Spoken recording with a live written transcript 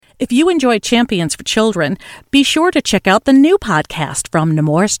If you enjoy Champions for Children, be sure to check out the new podcast from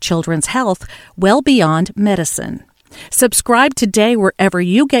Nemours Children's Health, Well Beyond Medicine. Subscribe today wherever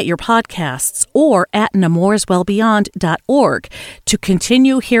you get your podcasts or at nemourswellbeyond.org to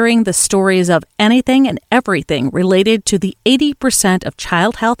continue hearing the stories of anything and everything related to the 80% of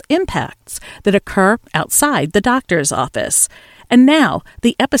child health impacts that occur outside the doctor's office. And now,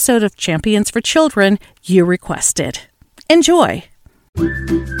 the episode of Champions for Children you requested. Enjoy!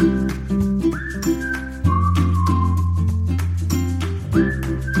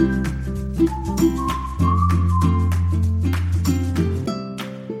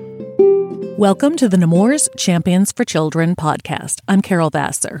 Welcome to the Nemours Champions for Children podcast. I'm Carol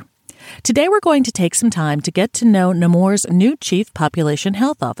Vassar. Today we're going to take some time to get to know Nemours' new Chief Population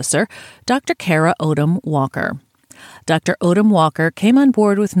Health Officer, Dr. Carol Odom Walker. Dr. Odom Walker came on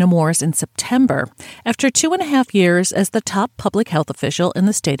board with Nemours in September after 2.5 years as the top public health official in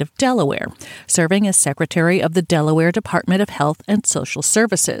the state of Delaware, serving as Secretary of the Delaware Department of Health and Social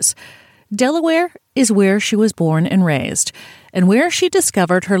Services. Delaware is where she was born and raised, and where she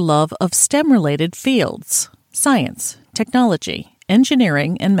discovered her love of STEM-related fields: science, technology,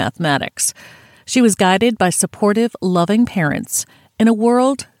 engineering, and mathematics. She was guided by supportive, loving parents in a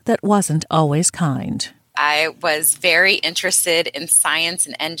world that wasn't always kind. I was very interested in science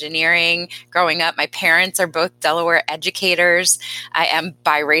and engineering growing up. My parents are both Delaware educators. I am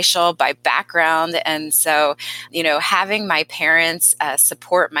biracial by background. And so, having my parents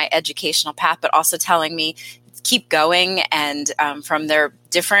support my educational path, but also telling me keep going, and from their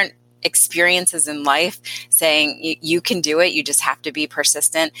different experiences in life, saying you can do it, you just have to be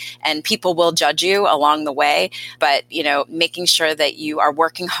persistent, and people will judge you along the way, but making sure that you are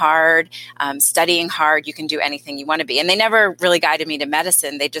working hard, studying hard, you can do anything you want to be. And they never really guided me to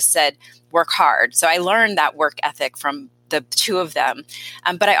medicine. They just said work hard. So I learned that work ethic from the two of them.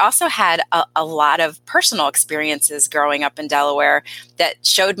 But I also had a lot of personal experiences growing up in Delaware that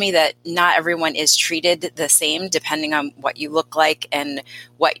showed me that not everyone is treated the same depending on what you look like and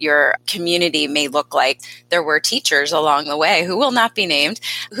what your community may look like. There were teachers along the way who will not be named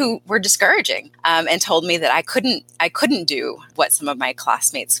who were discouraging and told me that I couldn't do what some of my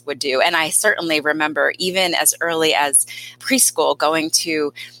classmates would do. And I certainly remember even as early as preschool going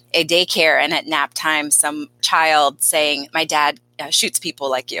to a daycare, and at nap time, some child saying, "My dad shoots people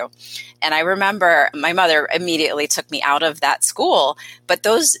like you." And I remember my mother immediately took me out of that school. But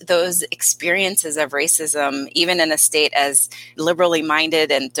those experiences of racism, even in a state as liberally minded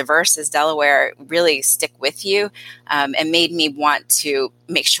and diverse as Delaware, really stick with you and made me want to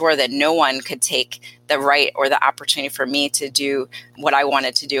make sure that no one could take the right or the opportunity for me to do what I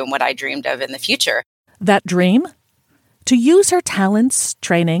wanted to do and what I dreamed of in the future. That dream? To use her talents,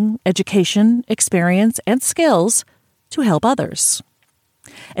 training, education, experience, and skills to help others.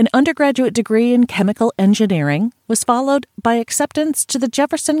 An undergraduate degree in chemical engineering was followed by acceptance to the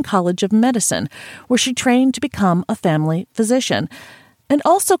Jefferson College of Medicine, where she trained to become a family physician, and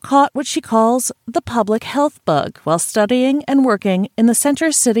also caught what she calls the public health bug while studying and working in the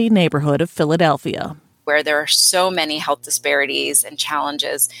Center City neighborhood of Philadelphia, where there are so many health disparities and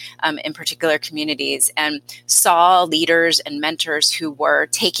challenges in particular communities, and saw leaders and mentors who were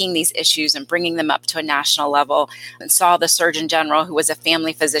taking these issues and bringing them up to a national level, and saw the Surgeon General, who was a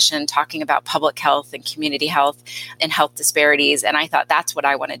family physician, talking about public health and community health and health disparities. And I thought, that's what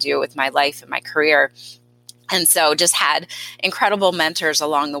I want to do with my life and my career. And so just had incredible mentors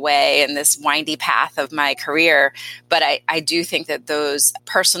along the way in this windy path of my career. But I do think that those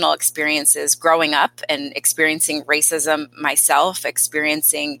personal experiences growing up and experiencing racism myself,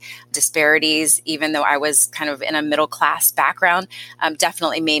 experiencing disparities, even though I was kind of in a middle class background,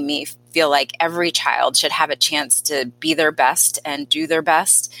 definitely made me feel like every child should have a chance to be their best and do their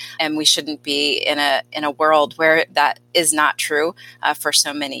best. And we shouldn't be in a world where that is not true for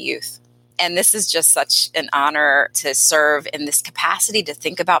so many youth. And this is just such an honor to serve in this capacity, to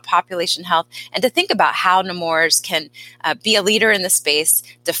think about population health and to think about how Nemours can be a leader in the space,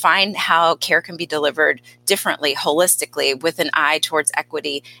 define how care can be delivered differently, holistically, with an eye towards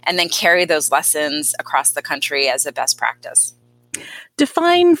equity, and then carry those lessons across the country as a best practice.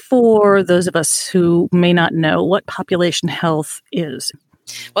 Define for those of us who may not know what population health is.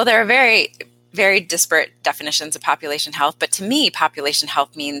 Well, there are very disparate definitions of population health. But to me, population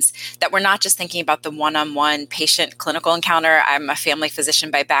health means that we're not just thinking about the one-on-one patient clinical encounter. I'm a family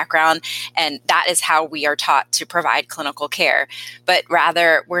physician by background, and that is how we are taught to provide clinical care. But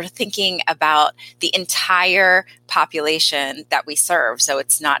rather, we're thinking about the entire population that we serve. So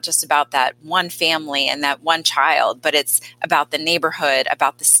it's not just about that one family and that one child, but it's about the neighborhood,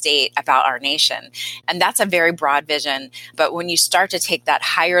 about the state, about our nation. And that's a very broad vision. But when you start to take that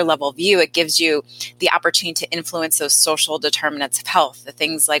higher level view, it gives you the opportunity to influence those social determinants of health, the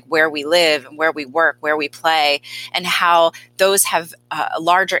things like where we live and where we work, where we play, and how those have a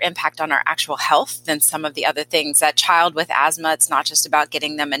larger impact on our actual health than some of the other things. That child with asthma, it's not just about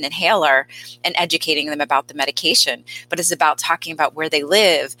getting them an inhaler and educating them about the medication, but it's about talking about where they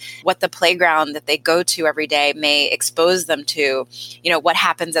live, what the playground that they go to every day may expose them to, what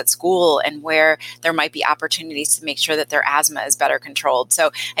happens at school, and where there might be opportunities to make sure that their asthma is better controlled.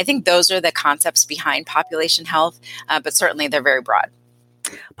 So I think those are the concepts behind population health, but certainly they're very broad.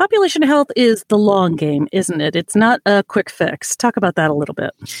 Population health is the long game, isn't it? It's not a quick fix. Talk about that a little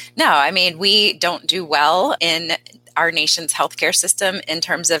bit. No, I mean, we don't do well in our nation's healthcare system in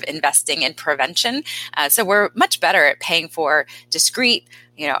terms of investing in prevention. So we're much better at paying for discrete,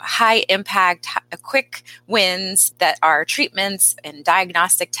 high impact, quick wins that are treatments and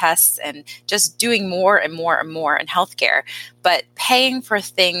diagnostic tests and just doing more and more and more in healthcare. But paying for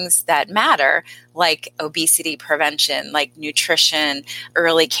things that matter, like obesity prevention, like nutrition,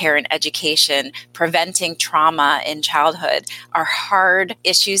 early care and education, preventing trauma in childhood, are hard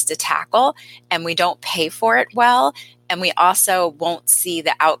issues to tackle, and we don't pay for it well. And we also won't see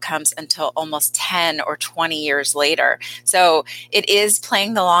the outcomes until almost 10 or 20 years later. So it is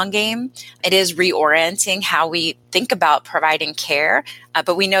playing the long game. It is reorienting how we think about providing care,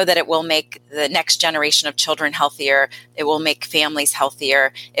 but we know that it will make the next generation of children healthier. It will make families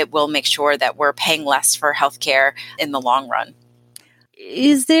healthier. It will make sure that we're paying less for healthcare in the long run.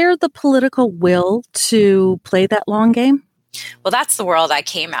 Is there the political will to play that long game? Well, that's the world I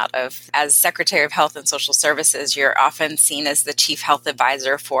came out of. As Secretary of Health and Social Services, you're often seen as the chief health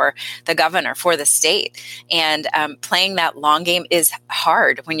advisor for the governor, for the state. And playing that long game is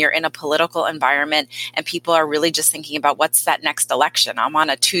hard when you're in a political environment and people are really just thinking about what's that next election. I'm on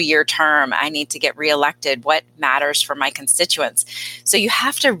a 2-year term. I need to get reelected. What matters for my constituents? So you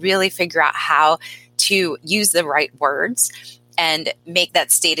have to really figure out how to use the right words and make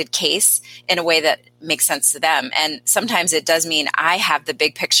that stated case in a way that makes sense to them. And sometimes it does mean I have the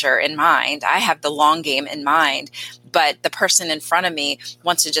big picture in mind. I have the long game in mind, but the person in front of me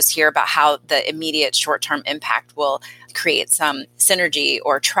wants to just hear about how the immediate short-term impact will create some synergy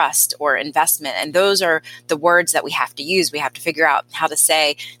or trust or investment. And those are the words that we have to use. We have to figure out how to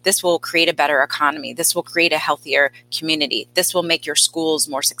say, this will create a better economy. This will create a healthier community. This will make your schools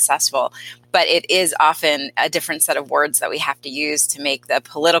more successful. But it is often a different set of words that we have to use to make the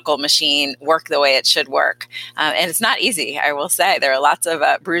political machine work the way it should work. And it's not easy, I will say. There are lots of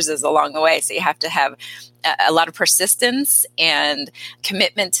bruises along the way. So you have to have a lot of persistence and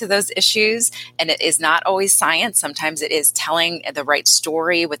commitment to those issues. And it is not always science. Sometimes it is telling the right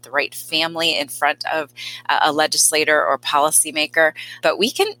story with the right family in front of a legislator or policymaker. But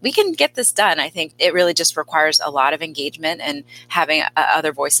we can get this done. I think it really just requires a lot of engagement and having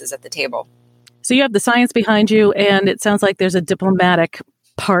other voices at the table. So you have the science behind you, and it sounds like there's a diplomatic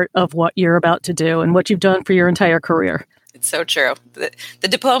part of what you're about to do and what you've done for your entire career. It's so true. The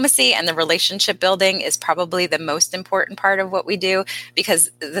diplomacy and the relationship building is probably the most important part of what we do,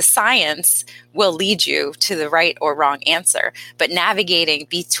 because the science will lead you to the right or wrong answer. But navigating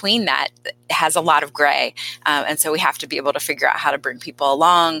between that has a lot of gray. And so we have to be able to figure out how to bring people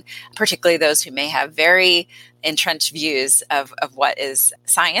along, particularly those who may have very entrenched views of what is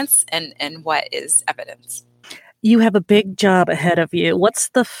science and what is evidence. You have a big job ahead of you. What's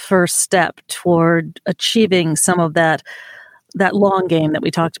the first step toward achieving some of that long game that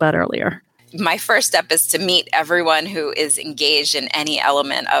we talked about earlier? My first step is to meet everyone who is engaged in any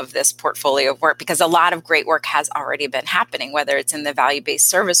element of this portfolio of work, because a lot of great work has already been happening, whether it's in the value-based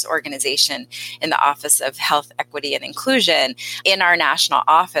service organization, in the Office of Health, Equity, and Inclusion, in our national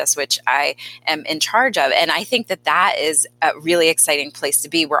office, which I am in charge of. And I think that is a really exciting place to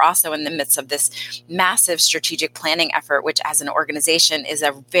be. We're also in the midst of this massive strategic planning effort, which as an organization is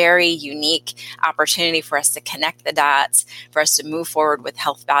a very unique opportunity for us to connect the dots, for us to move forward with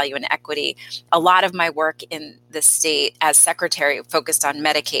health, value, and equity. A lot of my work in the state as secretary focused on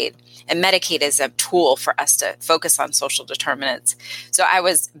Medicaid, and Medicaid is a tool for us to focus on social determinants. So I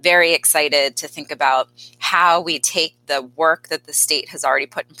was very excited to think about how we take the work that the state has already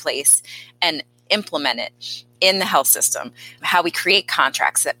put in place and implement it in the health system, how we create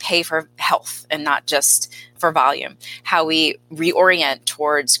contracts that pay for health and not just for volume, how we reorient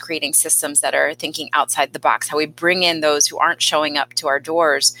towards creating systems that are thinking outside the box, how we bring in those who aren't showing up to our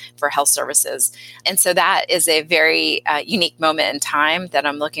doors for health services. And so that is a very unique moment in time that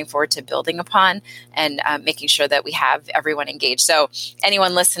I'm looking forward to building upon and making sure that we have everyone engaged. So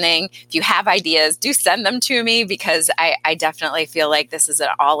anyone listening, if you have ideas, do send them to me, because I definitely feel like this is an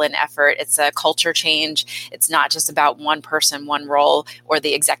all-in effort. It's a culture change. It's not just about one person, one role, or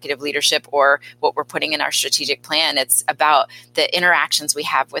the executive leadership, or what we're putting in our strategic plan. It's about the interactions we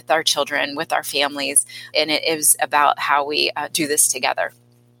have with our children, with our families, and it is about how we do this together.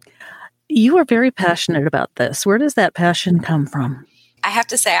 You are very passionate about this. Where does that passion come from? I have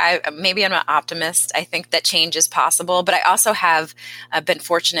to say, maybe I'm an optimist. I think that change is possible, but I also have been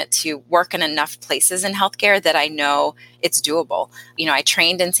fortunate to work in enough places in healthcare that I know it's doable. I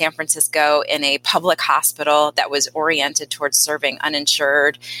trained in San Francisco in a public hospital that was oriented towards serving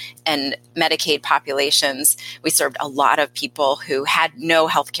uninsured and Medicaid populations. We served a lot of people who had no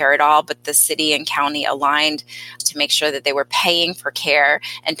healthcare at all, but the city and county aligned to make sure that they were paying for care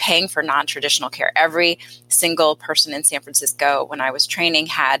and paying for non-traditional care. Every single person in San Francisco, when I was training,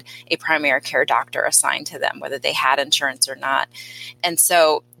 had a primary care doctor assigned to them, whether they had insurance or not. And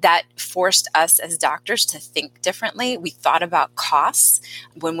so that forced us as doctors to think differently. We thought about costs.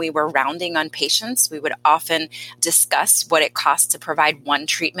 When we were rounding on patients, we would often discuss what it costs to provide one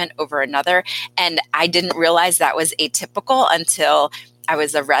treatment over another. And I didn't realize that was atypical until I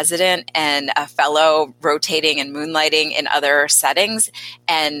was a resident and a fellow rotating and moonlighting in other settings.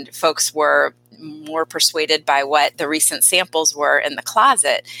 And folks were more persuaded by what the recent samples were in the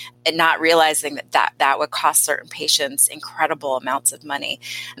closet, and not realizing that would cost certain patients incredible amounts of money.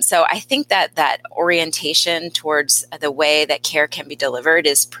 So I think that orientation towards the way that care can be delivered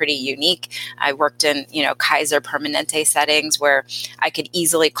is pretty unique. I worked in, Kaiser Permanente settings where I could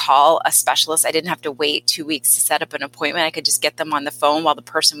easily call a specialist. I didn't have to wait 2 weeks to set up an appointment. I could just get them on the phone while the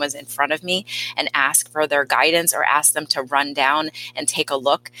person was in front of me and ask for their guidance, or ask them to run down and take a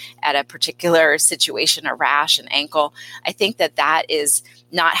look at a particular situation, a rash, an ankle. I think that is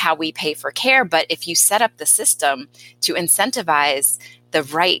not how we pay for care. But if you set up the system to incentivize the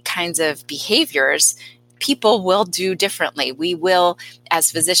right kinds of behaviors, people will do differently. We will,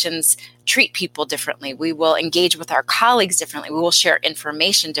 as physicians, treat people differently. We will engage with our colleagues differently. We will share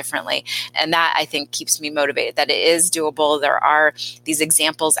information differently. And that, I think, keeps me motivated, that it is doable. There are these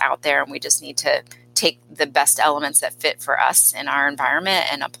examples out there, and we just need to take the best elements that fit for us in our environment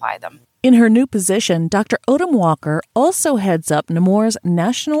and apply them. In her new position, Dr. Odom Walker also heads up Nemours'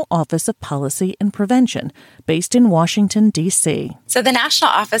 National Office of Policy and Prevention, based in Washington, D.C. So the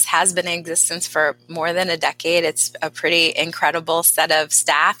National Office has been in existence for more than a decade. It's a pretty incredible set of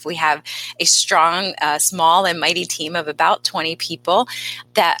staff. We have a strong, small and mighty team of about 20 people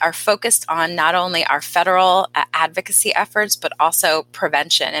that are focused on not only our federal advocacy efforts, but also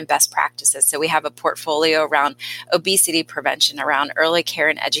prevention and best practices. So we have a portfolio around obesity prevention, around early care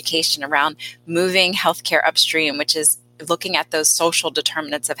and education, around moving healthcare upstream, which is looking at those social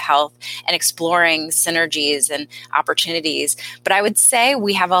determinants of health and exploring synergies and opportunities. But I would say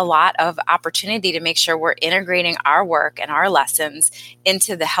we have a lot of opportunity to make sure we're integrating our work and our lessons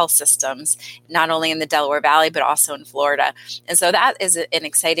into the health systems, not only in the Delaware Valley, but also in Florida. And so that is an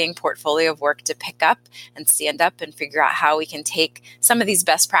exciting portfolio of work to pick up and stand up and figure out how we can take some of these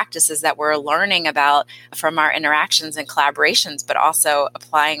best practices that we're learning about from our interactions and collaborations, but also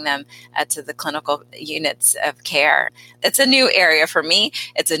applying them to the clinical units of care. It's a new area for me.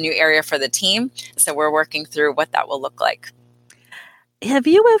 It's a new area for the team. So we're working through what that will look like. Have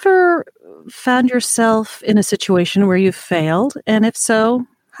you ever found yourself in a situation where you failed? And if so,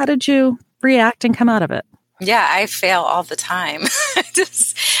 how did you react and come out of it? Yeah, I fail all the time.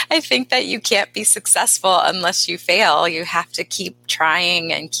 I think that you can't be successful unless you fail. You have to keep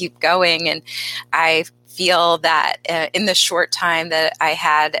trying and keep going. And I feel that in the short time that I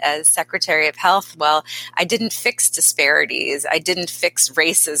had as Secretary of Health, well, I didn't fix disparities. I didn't fix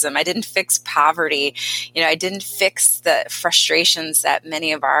racism. I didn't fix poverty. I didn't fix the frustrations that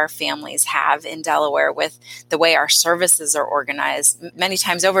many of our families have in Delaware with the way our services are organized many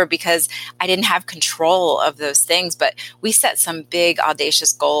times over, because I didn't have control of those things. But we set some big,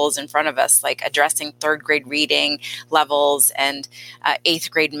 audacious goals in front of us, like addressing third grade reading levels and eighth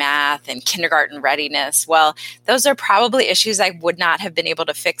grade math and kindergarten readiness. Well, those are probably issues I would not have been able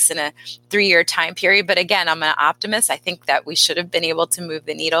to fix in a 3-year time period. But again, I'm an optimist. I think that we should have been able to move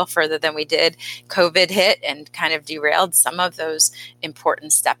the needle further than we did. COVID hit and kind of derailed some of those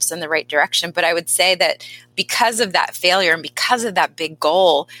important steps in the right direction. But I would say that because of that failure and because of that big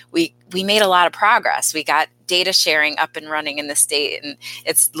goal, we made a lot of progress. We got data sharing up and running in the state. And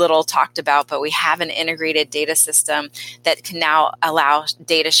it's little talked about, but we have an integrated data system that can now allow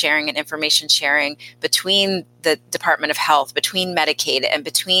data sharing and information sharing between the Department of Health, between Medicaid, and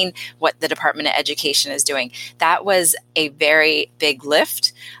between what the Department of Education is doing. That was a very big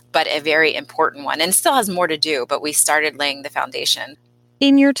lift, but a very important one, and still has more to do, but we started laying the foundation.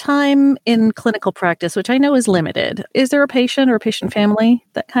 In your time in clinical practice, which I know is limited, is there a patient or a patient family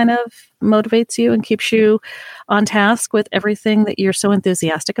that kind of motivates you and keeps you on task with everything that you're so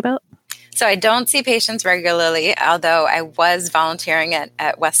enthusiastic about? So I don't see patients regularly, although I was volunteering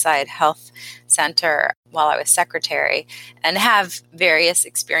at Westside Health Center while I was secretary and have various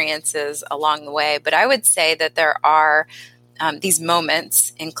experiences along the way. But I would say that there are these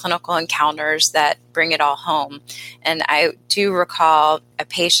moments in clinical encounters that bring it all home. And I do recall a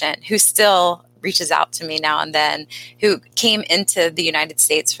patient who still reaches out to me now and then, who came into the United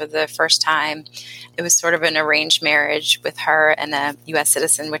States for the first time. It was sort of an arranged marriage with her and a U.S.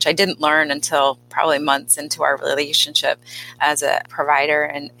 citizen, which I didn't learn until probably months into our relationship as a provider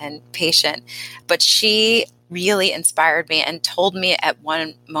and patient. But she really inspired me and told me at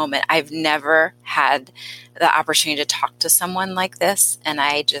one moment, I've never had the opportunity to talk to someone like this. And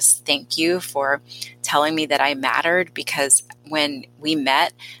I just thank you for telling me that I mattered, because when we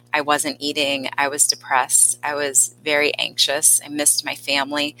met, I wasn't eating. I was depressed. I was very anxious. I missed my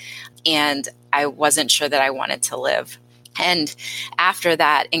family, and I wasn't sure that I wanted to live. And after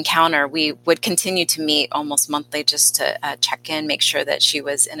that encounter, we would continue to meet almost monthly just to check in, make sure that she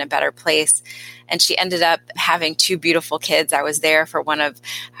was in a better place. And she ended up having 2 beautiful kids. I was there for one of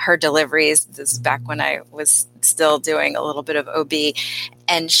her deliveries. This is back when I was still doing a little bit of OB.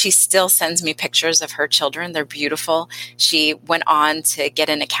 And she still sends me pictures of her children. They're beautiful. She went on to get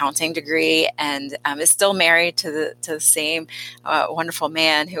an accounting degree and is still married to the same wonderful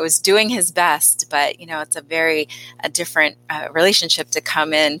man who was doing his best. But, it's a different relationship to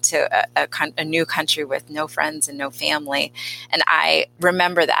come into a new country with no friends and no family. And I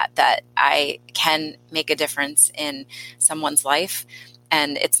remember that I can make a difference in someone's life.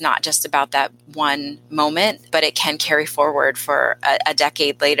 And it's not just about that one moment, but it can carry forward for a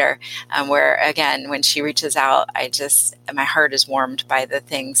decade later, where, again, when she reaches out, my heart is warmed by the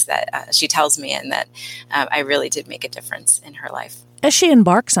things that she tells me, and that I really did make a difference in her life. As she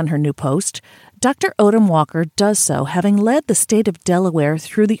embarks on her new post, Dr. Odom Walker does so having led the state of Delaware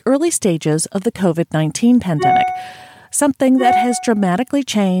through the early stages of the COVID-19 pandemic, something that has dramatically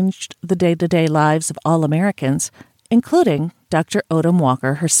changed the day-to-day lives of all Americans, including Dr. Odom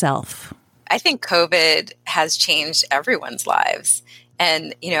Walker herself. I think COVID has changed everyone's lives.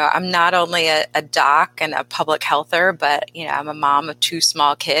 And, I'm not only a doc and a public healther, but, I'm a mom of 2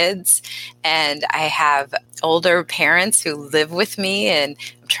 small kids, and I have older parents who live with me, and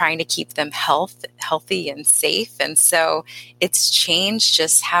I'm trying to keep them healthy and safe. And so it's changed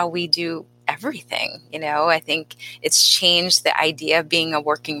just how we do everything. I think it's changed the idea of being a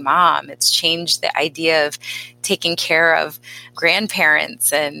working mom. It's changed the idea of taking care of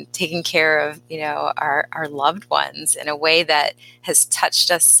grandparents and taking care of, our loved ones in a way that has touched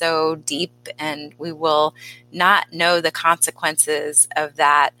us so deep, and we will not know the consequences of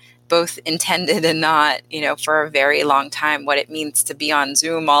that, both intended and not, for a very long time, what it means to be on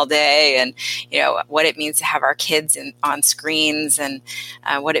Zoom all day, and, what it means to have our kids on screens, and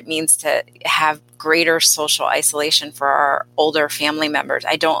what it means to have greater social isolation for our older family members.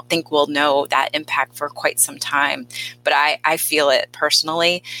 I don't think we'll know that impact for quite some time, but I feel it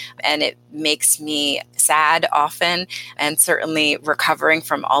personally, and it makes me sad often, and certainly recovering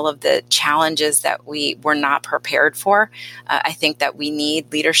from all of the challenges that we were not prepared for. I think that we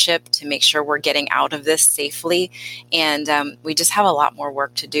need leadership to make sure we're getting out of this safely, and we just have a lot more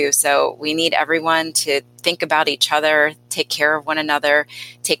work to do. So we need everyone to think about each other, take care of one another,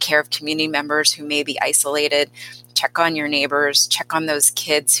 take care of community members who may be isolated, check on your neighbors, check on those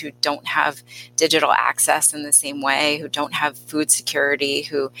kids who don't have digital access in the same way, who don't have food security,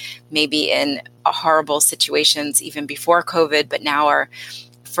 who may be in horrible situations even before COVID, but now are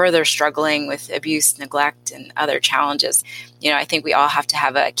further struggling with abuse, neglect, and other challenges. I think we all have to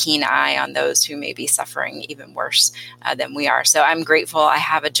have a keen eye on those who may be suffering even worse than we are. So I'm grateful I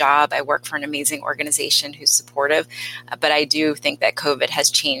have a job. I work for an amazing organization who's supportive, but I do think that COVID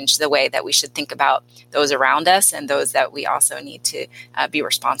has changed the way that we should think about those around us and those that we also need to be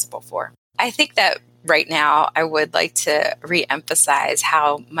responsible for. I think that right now, I would like to reemphasize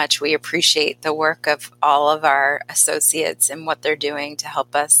how much we appreciate the work of all of our associates and what they're doing to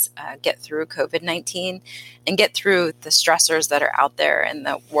help us get through COVID-19 and get through the stressors that are out there in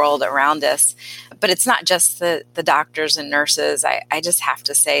the world around us. But it's not just the doctors and nurses. I just have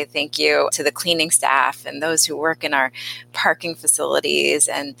to say thank you to the cleaning staff and those who work in our parking facilities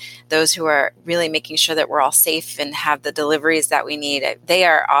and those who are really making sure that we're all safe and have the deliveries that we need. They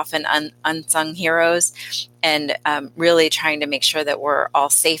are often unsung heroes, and really trying to make sure that we're all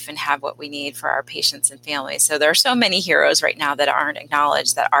safe and have what we need for our patients and families. So there are so many heroes right now that aren't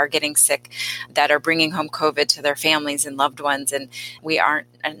acknowledged, that are getting sick, that are bringing home COVID to their families and loved ones, and we aren't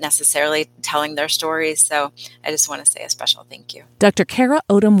necessarily telling their stories. So I just want to say a special thank you. Dr. Carol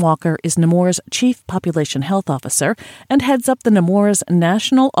Odom Walker is Nemours' Chief Population Health Officer and heads up the Nemours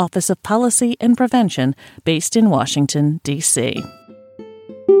National Office of Policy and Prevention based in Washington, D.C.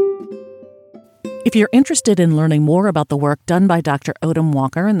 If you're interested in learning more about the work done by Dr. Odom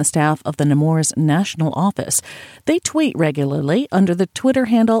Walker and the staff of the Nemours National Office, they tweet regularly under the Twitter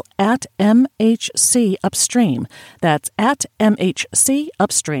handle @MHCUpstream. That's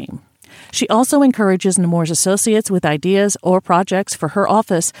 @MHCUpstream. She also encourages Nemours associates with ideas or projects for her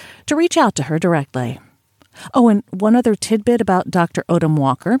office to reach out to her directly. Oh, and one other tidbit about Dr. Odom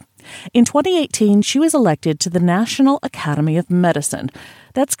Walker. In 2018, she was elected to the National Academy of Medicine.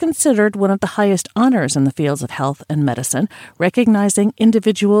 That's considered one of the highest honors in the fields of health and medicine, recognizing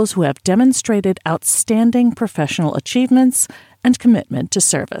individuals who have demonstrated outstanding professional achievements and commitment to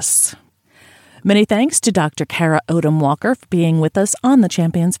service. Many thanks to Dr. Carol Odom Walker for being with us on the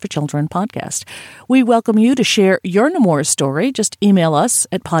Champions for Children podcast. We welcome you to share your Nemours story. Just email us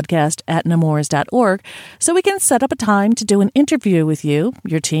at podcast@nemours.org so we can set up a time to do an interview with you,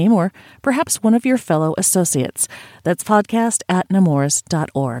 your team, or perhaps one of your fellow associates. That's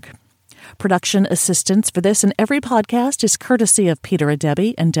podcast@nemours.org. Production assistance for this and every podcast is courtesy of Peter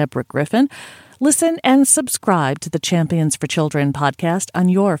Adebi and Deborah Griffin. Listen and subscribe to the Champions for Children podcast on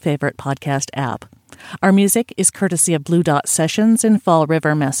your favorite podcast app. Our music is courtesy of Blue Dot Sessions in Fall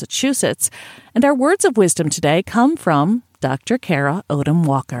River, Massachusetts. And our words of wisdom today come from Dr. Carol Odom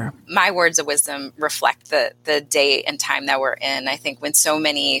Walker. My words of wisdom reflect the day and time that we're in. I think when so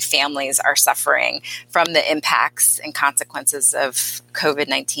many families are suffering from the impacts and consequences of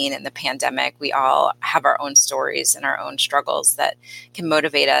COVID-19 and the pandemic, we all have our own stories and our own struggles that can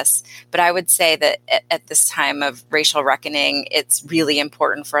motivate us. But I would say that at this time of racial reckoning, it's really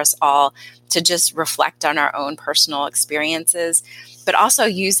important for us all to just reflect on our own personal experiences, but also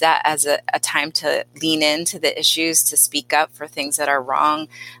use that as a time to lean into the issues, to speak up for things that are wrong,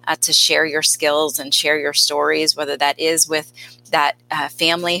 to share your skills and share your stories, whether that is with that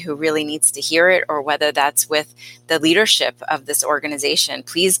family who really needs to hear it, or whether that's with the leadership of this organization.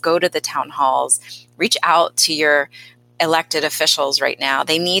 Please go to the town halls, reach out to your elected officials right now.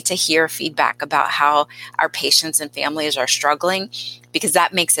 They need to hear feedback about how our patients and families are struggling, because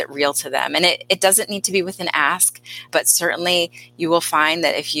that makes it real to them. And it doesn't need to be with an ask, but certainly you will find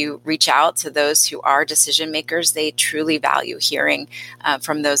that if you reach out to those who are decision makers, they truly value hearing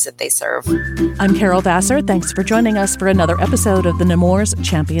from those that they serve. I'm Carol Vassar. Thanks for joining us for another episode of the Nemours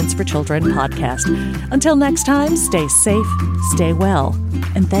Champions for Children podcast. Until next time, stay safe, stay well,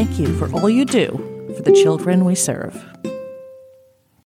 and thank you for all you do for the children we serve.